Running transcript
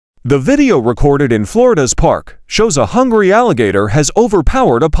The video recorded in Florida's park shows a hungry alligator has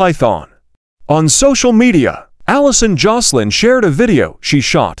overpowered a python. On social media, Allison Jocelyn shared a video she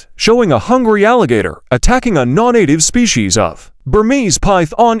shot showing a hungry alligator attacking a non-native species of Burmese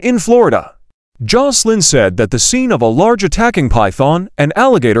python in Florida. Jocelyn said that the scene of a large attacking python and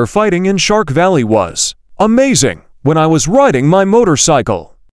alligator fighting in Shark Valley was amazing when I was riding my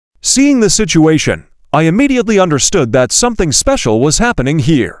motorcycle. Seeing the situation, I immediately understood that something special was happening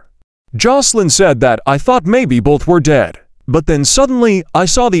here. Jocelyn said that I thought maybe both were dead, but then suddenly I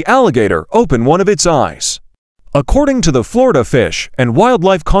saw the alligator open one of its eyes. According to the Florida Fish and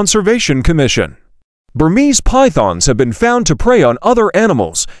Wildlife Conservation Commission, Burmese pythons have been found to prey on other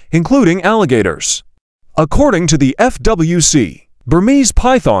animals, including alligators. According to the FWC, Burmese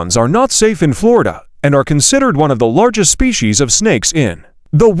pythons are not safe in Florida and are considered one of the largest species of snakes in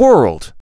the world.